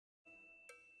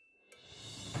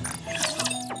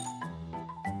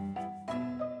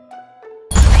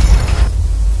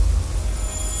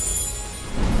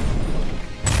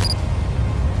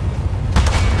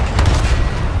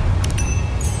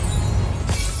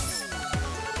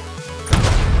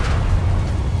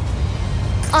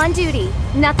On duty.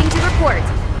 Nothing to report.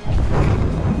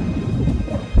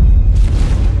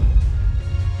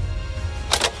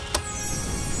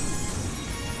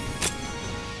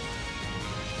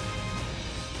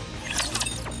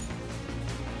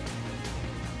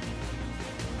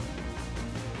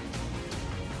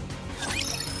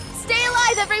 Stay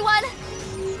alive, everyone!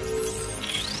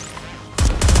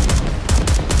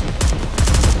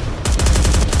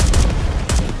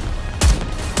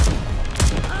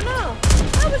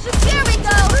 Here we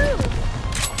go!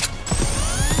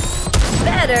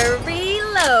 Better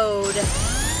reload.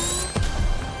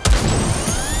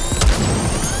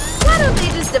 Why don't they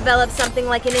just develop something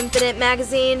like an infinite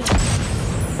magazine?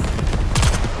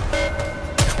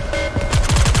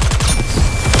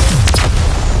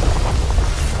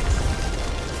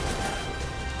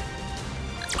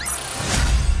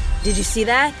 Did you see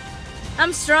that?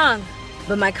 I'm strong,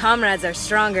 but my comrades are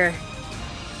stronger.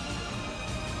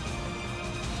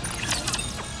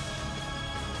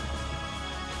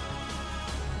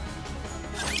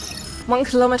 1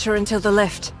 kilometer until the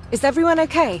lift. Is everyone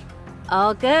okay?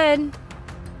 All good.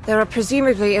 There are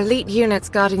presumably elite units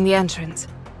guarding the entrance.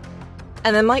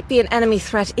 And there might be an enemy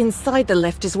threat inside the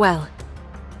lift as well.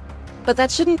 But that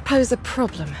shouldn't pose a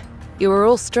problem. You are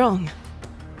all strong.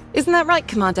 Isn't that right,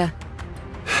 Commander?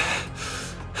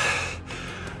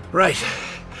 Right.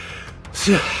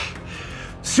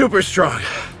 Super strong.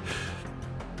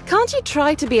 Can't you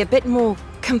try to be a bit more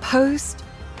composed?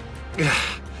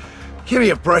 Give me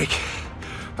a break.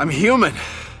 I'm human.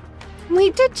 We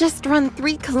did just run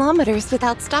 3 kilometers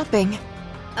without stopping.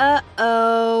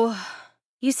 Uh-oh.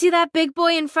 You see that big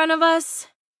boy in front of us?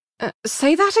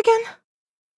 Say that again?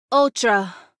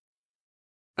 Ultra.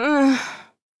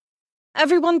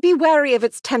 Everyone be wary of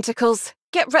its tentacles.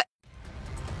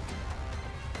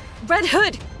 Red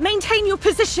Hood, maintain your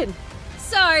position!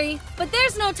 Sorry, but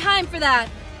there's no time for that.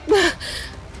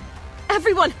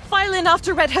 Everyone, file in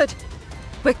after Red Hood.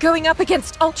 We're going up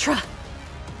against Ultra.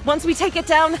 Once we take it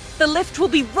down, the lift will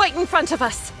be right in front of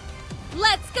us.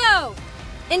 Let's go!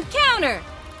 Encounter!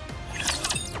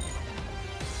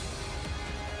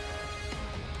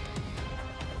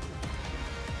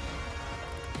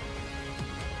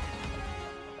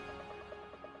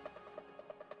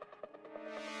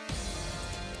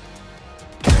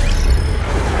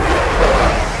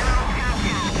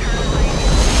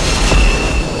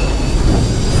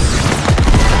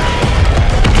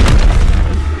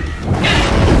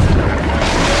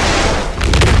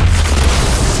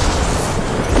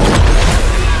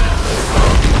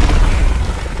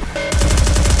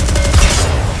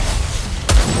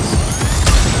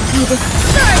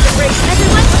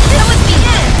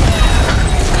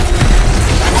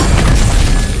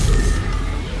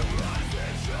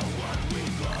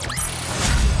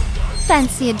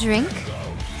 Fancy a drink?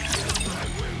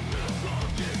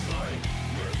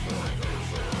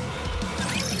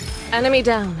 Enemy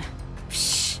down.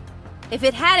 Psh! If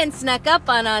it hadn't snuck up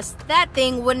on us, that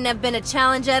thing wouldn't have been a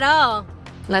challenge at all.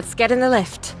 Let's get in the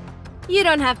lift. You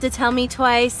don't have to tell me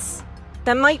twice.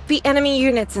 There might be enemy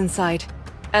units inside.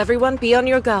 Everyone be on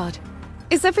your guard.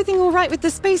 Is everything all right with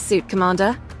the spacesuit,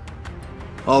 Commander?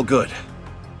 All good.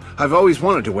 I've always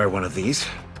wanted to wear one of these.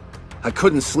 I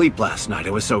couldn't sleep last night, I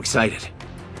was so excited.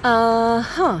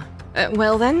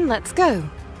 Well then, let's go.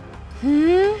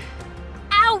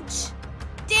 Ouch!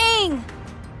 Dang!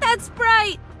 That's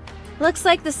bright! Looks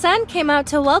like the sun came out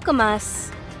to welcome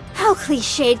us. How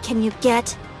cliched can you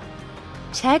get?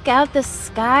 Check out the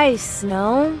sky,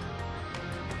 Snow.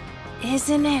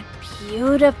 Isn't it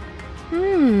beautiful?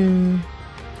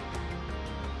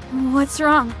 What's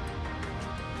wrong?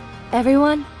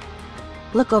 Everyone,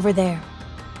 look over there.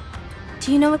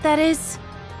 Do you know what that is?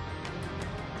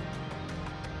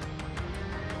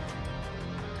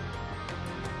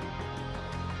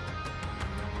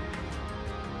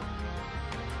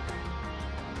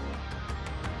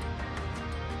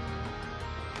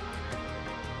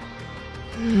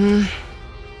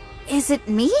 Is it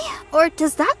me? Or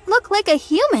does that look like a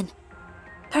human?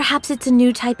 Perhaps it's a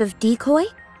new type of decoy?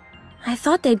 I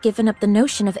thought they'd given up the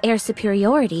notion of air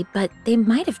superiority, but they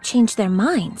might have changed their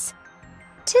minds.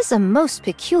 'Tis a most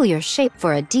peculiar shape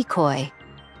for a decoy.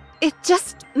 It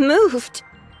just moved.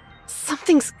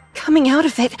 Something's coming out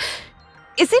of it.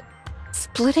 Is it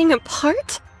splitting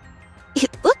apart?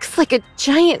 It looks like a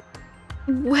giant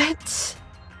wet...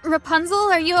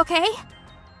 Rapunzel, are you okay?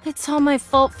 It's all my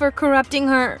fault for corrupting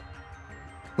her.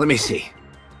 Let me see.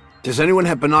 Does anyone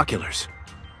have binoculars?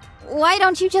 Why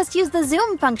don't you just use the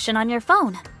zoom function on your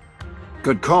phone?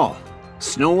 Good call.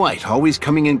 Snow White always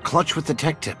coming in clutch with the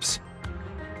tech tips.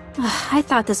 I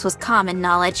thought this was common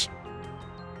knowledge.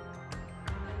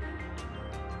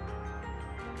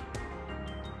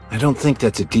 don't think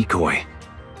that's a decoy.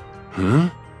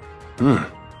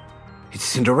 It's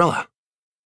Cinderella.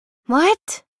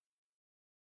 What?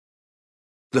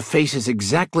 The face is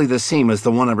exactly the same as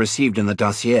the one I received in the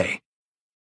dossier.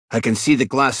 I can see the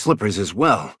glass slippers as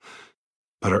well,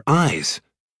 but her eyes...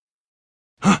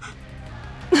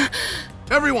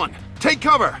 Everyone, take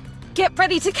cover! Get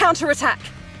ready to counterattack!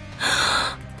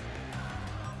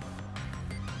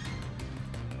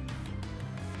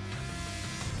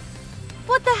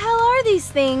 What the hell are these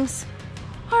things?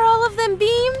 Are all of them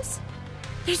beams?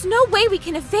 There's no way we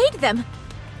can evade them!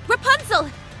 Rapunzel!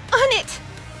 On it!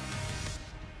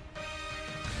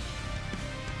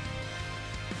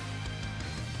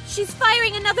 She's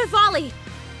firing another volley!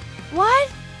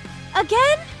 What?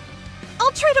 Again?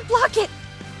 I'll try to block it!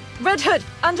 Red Hood,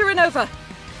 under and over!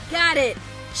 Got it!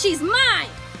 She's mine!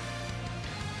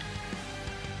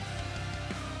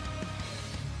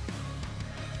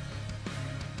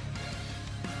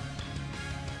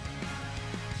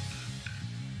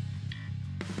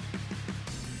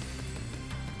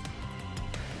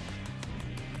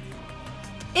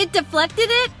 It deflected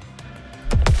it?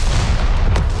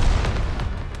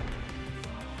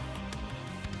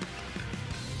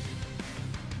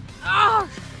 Oh!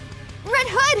 Red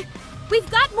Hood!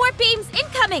 We've got more beams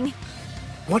incoming!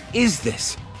 What is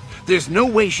this? There's no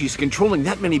way she's controlling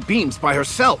that many beams by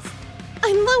herself.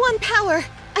 I'm low on power.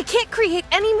 I can't create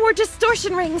any more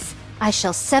distortion rings. I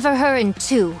shall sever her in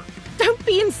two. Don't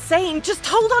be insane. Just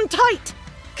hold on tight.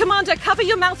 Commander, cover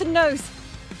your mouth and nose.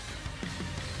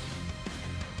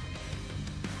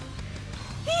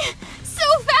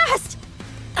 So fast!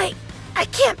 I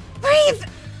can't breathe.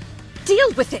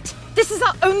 Deal with it. This is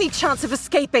our only chance of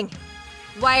escaping.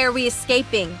 Why are we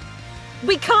escaping?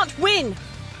 We can't win.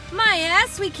 My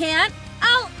ass, we can't.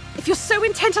 If you're so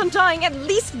intent on dying, at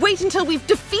least wait until we've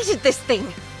defeated this thing.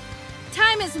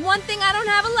 Time is one thing I don't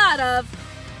have a lot of.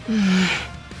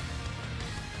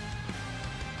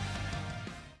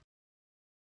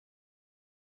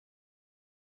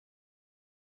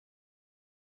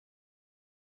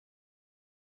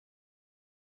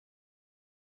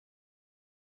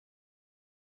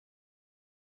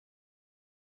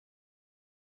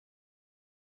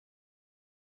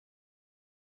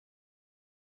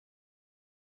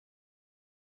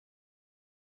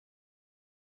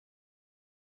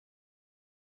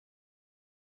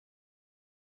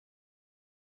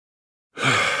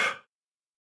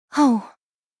 Oh.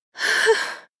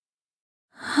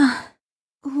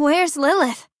 Where's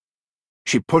Lilith?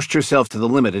 She pushed herself to the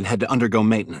limit and had to undergo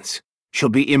maintenance. She'll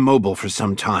be immobile for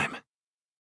some time.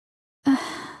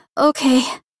 Okay.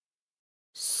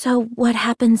 So what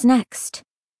happens next?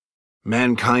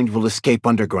 Mankind will escape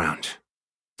underground.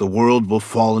 The world will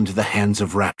fall into the hands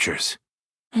of raptures.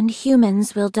 And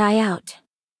humans will die out.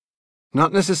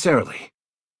 Not necessarily.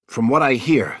 From what I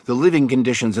hear, the living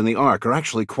conditions in the Ark are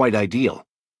actually quite ideal.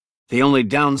 The only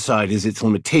downside is its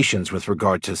limitations with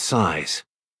regard to size.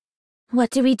 What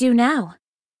do we do now?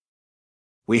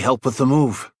 We help with the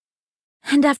move.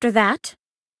 And after that?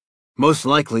 Most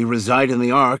likely reside in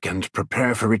the Ark and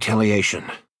prepare for retaliation.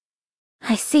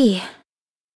 I see.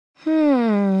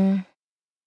 Alright,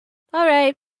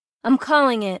 I'm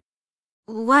calling it.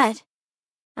 What?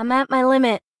 I'm at my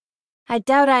limit. I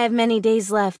doubt I have many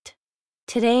days left.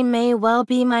 Today may well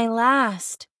be my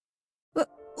last.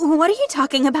 What are you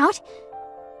talking about?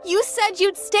 You said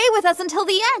you'd stay with us until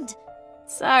the end.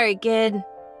 Sorry, kid.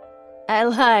 I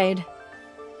lied.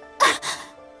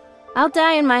 I'll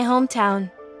die in my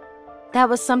hometown. That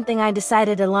was something I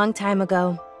decided a long time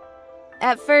ago.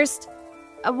 At first,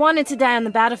 I wanted to die on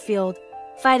the battlefield,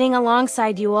 fighting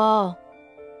alongside you all.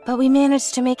 But we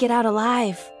managed to make it out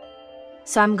alive.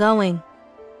 So I'm going.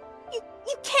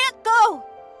 You can't go!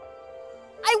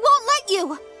 I won't let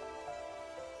you!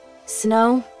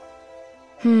 Snow?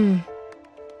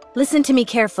 Listen to me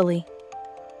carefully.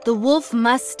 The wolf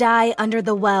must die under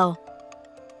the well.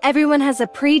 Everyone has a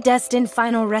predestined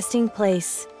final resting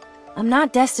place. I'm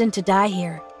not destined to die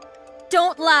here.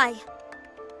 Don't lie.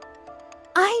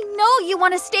 I know you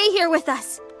want to stay here with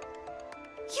us.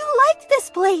 You liked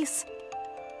this place.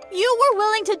 You were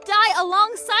willing to die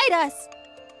alongside us.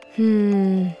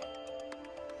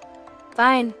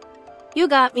 Fine. You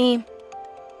got me.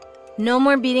 No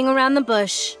more beating around the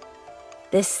bush.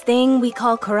 This thing we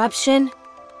call corruption,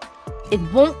 it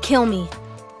won't kill me.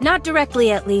 Not directly,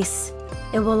 at least.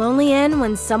 It will only end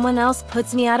when someone else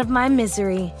puts me out of my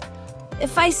misery.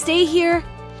 If I stay here,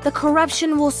 the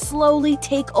corruption will slowly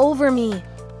take over me.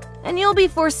 And you'll be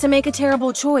forced to make a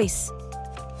terrible choice.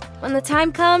 When the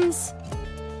time comes,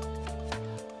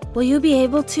 will you be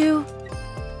able to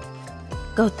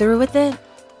go through with it?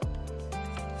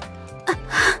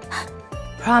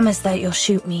 promise that you'll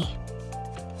shoot me.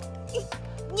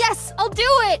 Yes, I'll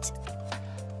do it!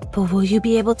 But will you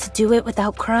be able to do it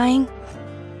without crying?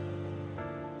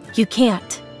 You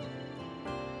can't.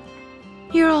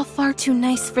 You're all far too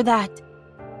nice for that.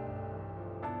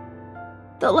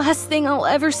 The last thing I'll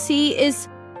ever see is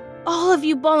all of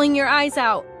you bawling your eyes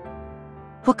out.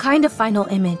 What kind of final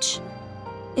image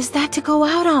is that to go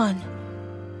out on?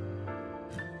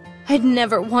 I'd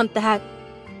never want that,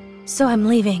 so I'm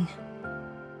leaving.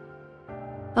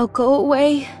 I'll go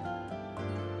away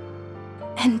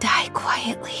and die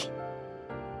quietly.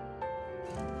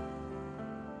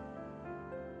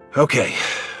 Okay.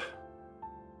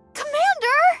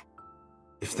 Commander!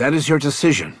 If that is your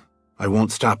decision, I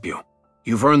won't stop you.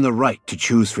 You've earned the right to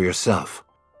choose for yourself.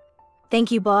 Thank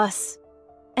you, boss.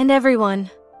 And everyone.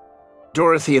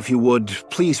 Dorothy, if you would,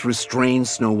 please restrain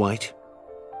Snow White.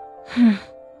 Hey!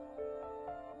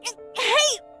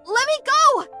 Let me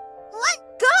go!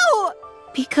 Let go!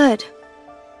 Be good,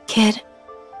 kid.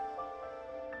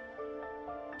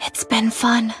 It's been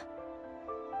fun.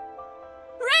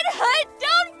 Red Hood,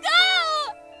 don't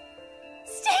go!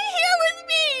 Stay here with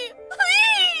me!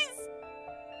 Please!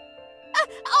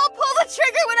 I'll pull the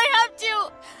trigger when I have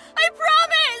to! I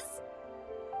promise!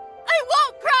 I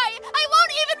won't cry! I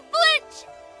won't even flinch!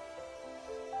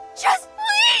 Just